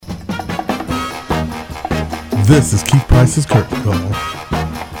This is Keith Price's Curtain Call.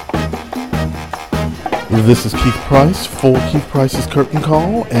 This is Keith Price for Keith Price's Curtain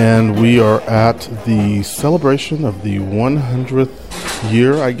Call, and we are at the celebration of the 100th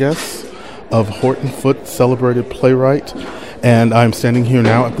year, I guess, of Horton Foote, celebrated playwright. And I'm standing here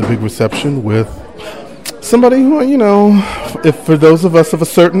now at the big reception with somebody who, you know, if for those of us of a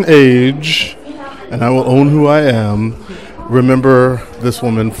certain age, and I will own who I am, remember this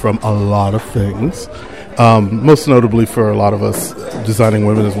woman from a lot of things. Most notably for a lot of us, Designing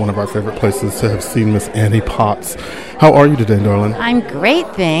Women is one of our favorite places to have seen Miss Annie Potts. How are you today, darling? I'm great,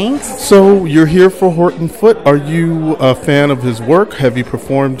 thanks. So you're here for Horton Foote. Are you a fan of his work? Have you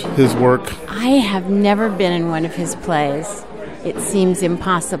performed his work? I have never been in one of his plays. It seems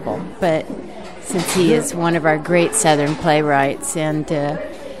impossible, but since he is one of our great Southern playwrights, and there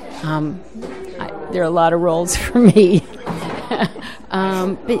are a lot of roles for me.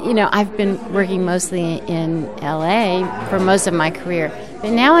 But, you know, I've been working mostly in L.A. for most of my career.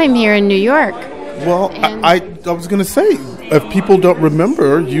 But now I'm here in New York. Well, I was going to say, if people don't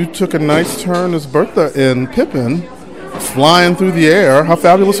remember, you took a nice turn as Bertha in Pippin, flying through the air. How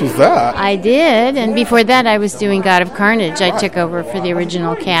fabulous was that? I did, and before that I was doing God of Carnage. I took over for the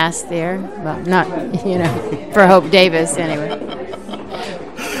original cast there. Well, not, you know, for Hope Davis, anyway.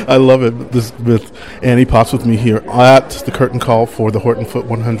 I love it. This with Annie Potts with me here at the Curtain Call for the Horton Foote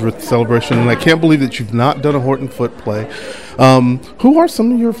 100th celebration, and I can't believe that you've not done a Horton Foote play. Who are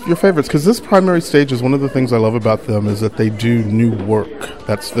some of your favorites? Because this primary stage is one of the things I love about them is that they do new work.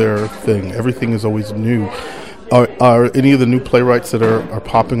 That's their thing. Everything is always new. Are any of the new playwrights that are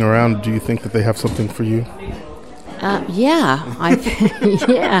popping around? Do you think that they have something for you? Yeah,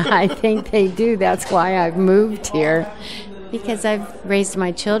 I think they do. That's why I've moved here. Because I've raised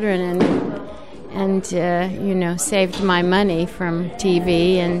my children and you know, saved my money from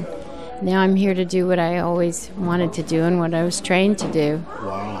TV, and now I'm here to do what I always wanted to do and what I was trained to do.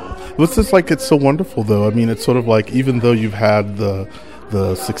 Wow. What's this like? It's so wonderful, though. I mean, it's sort of like, even though you've had the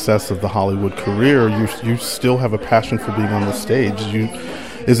success of the Hollywood career, you still have a passion for being on the stage.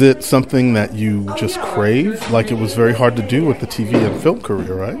 Is it something that you just crave? Like, it was very hard to do with the TV and film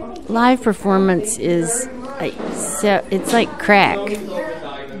career, right? Live performance is... So it's like crack,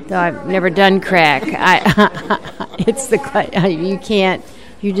 though I've never done crack. It's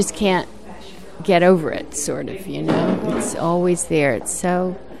you just can't get over it, sort of, you know. It's always there. It's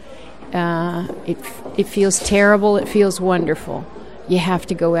so, it feels terrible. It feels wonderful. You have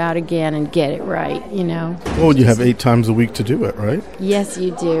to go out again and get it right, you know. Well, you have 8 times a week to do it, right? Yes,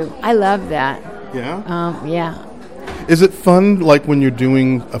 you do. I love that. Yeah? Yeah. Is it fun, like when you're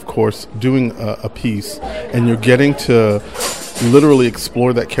doing a piece and you're getting to literally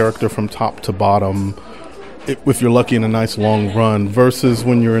explore that character from top to bottom, if you're lucky, in a nice long run, versus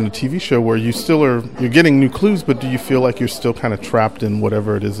when you're in a TV show where you're getting new clues, but do you feel like you're still kind of trapped in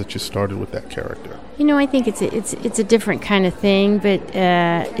whatever it is that you started with that character? You know, I think it's a different kind of thing, but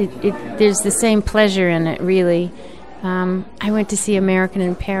there's the same pleasure in it, really. I went to see American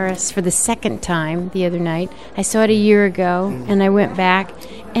in Paris for the second time the other night. I saw it a year ago, and I went back.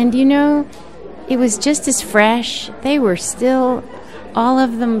 And, you know, it was just as fresh. They were still, all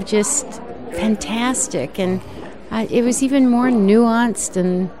of them, just fantastic. And it was even more nuanced.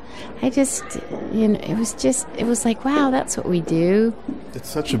 And I just, you know, it was like, wow, that's what we do.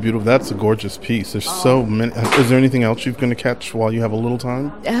 It's that's a gorgeous piece. There's so many. Is there anything else you're going to catch while you have a little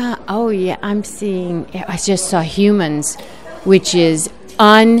time? Oh, yeah, I just saw Humans, which is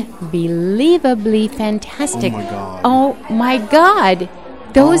unbelievably fantastic. Oh, my God.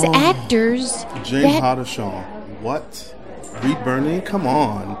 Those actors. James Hadashon. What? Reed Birney? Come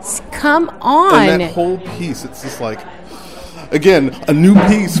on. And that whole piece, it's just like... Again, a new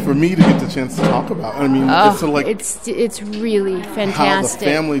piece for me to get the chance to talk about. I mean, it's sort of like it's really fantastic. How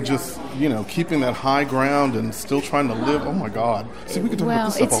the family just, you know, keeping that high ground and still trying to live. Oh my God! See, we can talk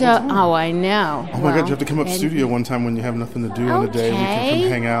about this stuff all the time. Oh, I know. Oh my God! You have to come up to studio one time when you have nothing to do in the day. We can come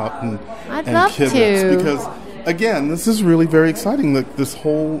hang out and love kibitz, to. Because again, this is really very exciting. This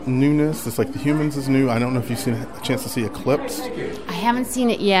whole newness. It's like the Humans is new. I don't know if you've seen a chance to see Eclipse. I haven't seen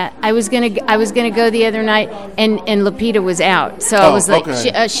it yet. I was gonna go the other night, and Lupita was out, so I was like,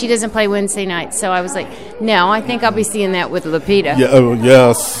 okay. She doesn't play Wednesday night, so I was like, no, I think I'll be seeing that with Lupita. Yeah,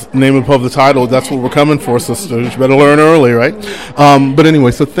 yes, name above the title. That's what we're coming for, sisters. You better learn early, right? But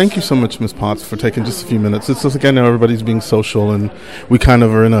anyway, so thank you so much, Ms. Potts, for taking just a few minutes. It's just, again, everybody's being social, and we kind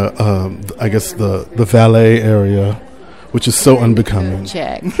of are in I guess the valet area, which is so unbecoming.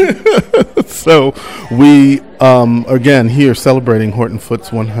 Check. So we, again, here celebrating Horton Foote's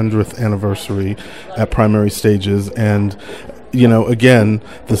 100th anniversary at Primary Stages. And again,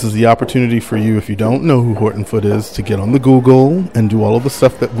 this is the opportunity for you, if you don't know who Horton Foote is, to get on the Google and do all of the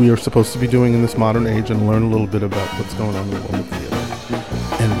stuff that we are supposed to be doing in this modern age and learn a little bit about what's going on in the world of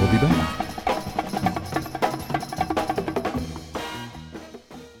theater. And we'll be back.